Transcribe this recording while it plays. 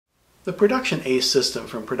The Production ACE system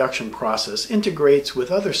from Production Process integrates with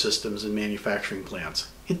other systems in manufacturing plants.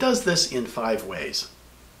 It does this in 5 ways.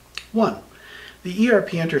 1. The ERP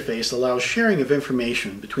interface allows sharing of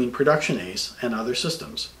information between Production ACE and other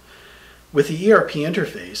systems. With the ERP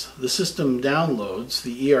interface, the system downloads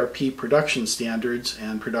the ERP production standards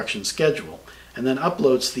and production schedule, and then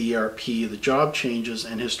uploads to the ERP the job changes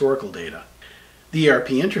and historical data. The ERP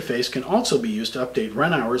interface can also be used to update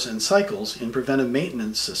run hours and cycles in preventive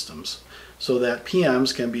maintenance systems, so that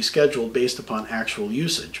PMs can be scheduled based upon actual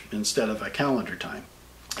usage instead of a calendar time.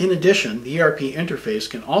 In addition, the ERP interface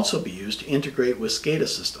can also be used to integrate with SCADA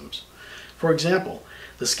systems. For example,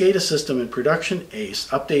 the SCADA system and Production ACE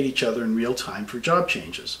update each other in real time for job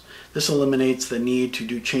changes. This eliminates the need to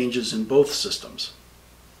do changes in both systems.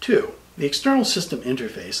 2. The external system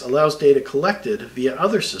interface allows data collected via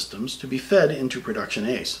other systems to be fed into Production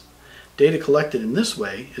ACE. Data collected in this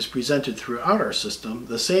way is presented throughout our system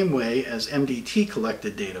the same way as MDT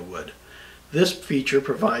collected data would. This feature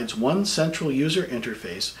provides one central user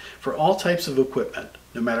interface for all types of equipment,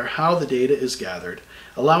 no matter how the data is gathered,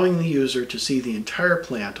 allowing the user to see the entire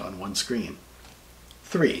plant on one screen.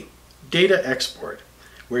 3. Data export,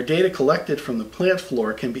 where data collected from the plant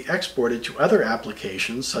floor can be exported to other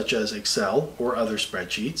applications such as Excel or other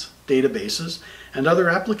spreadsheets, databases, and other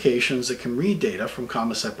applications that can read data from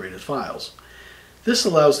comma-separated files. This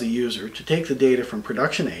allows the user to take the data from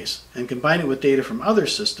Production ACE and combine it with data from other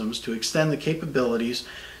systems to extend the capabilities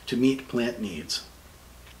to meet plant needs.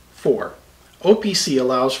 4. OPC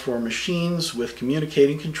allows for machines with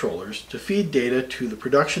communicating controllers to feed data to the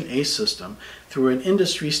Production ACE system through an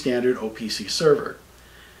industry-standard OPC server.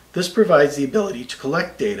 This provides the ability to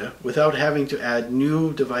collect data without having to add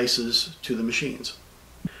new devices to the machines.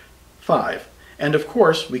 5. And of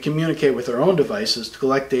course, we communicate with our own devices to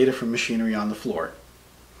collect data from machinery on the floor.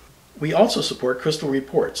 We also support Crystal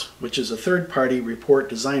Reports, which is a third-party report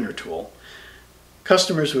designer tool.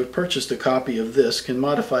 Customers who have purchased a copy of this can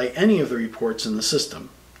modify any of the reports in the system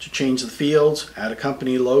to change the fields, add a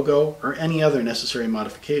company logo, or any other necessary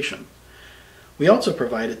modification. We also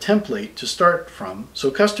provide a template to start from so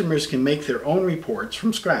customers can make their own reports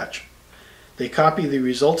from scratch. They copy the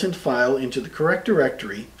resultant file into the correct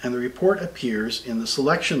directory and the report appears in the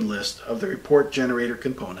selection list of the report generator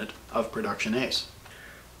component of Production ACE.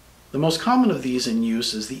 The most common of these in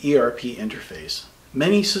use is the ERP interface.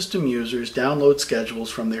 Many system users download schedules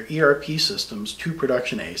from their ERP systems to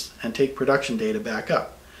Production ACE and take production data back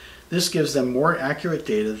up. This gives them more accurate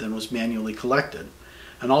data than was manually collected,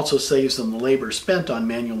 and also saves them the labor spent on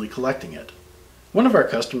manually collecting it. One of our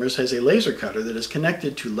customers has a laser cutter that is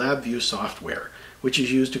connected to LabVIEW software, which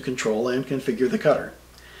is used to control and configure the cutter.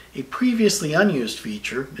 A previously unused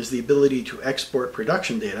feature is the ability to export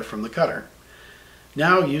production data from the cutter.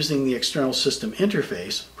 Now, using the external system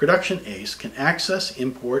interface, Production ACE can access,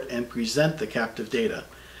 import, and present the captive data.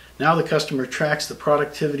 Now the customer tracks the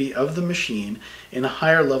productivity of the machine in a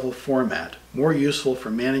higher level format, more useful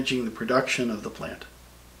for managing the production of the plant.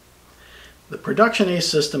 The Production ACE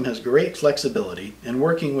system has great flexibility in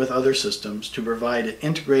working with other systems to provide an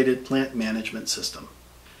integrated plant management system.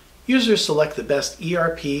 Users select the best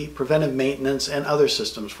ERP, preventive maintenance, and other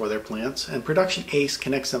systems for their plants, and Production ACE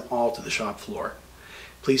connects them all to the shop floor.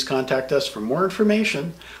 Please contact us for more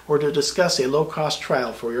information or to discuss a low-cost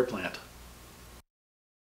trial for your plant.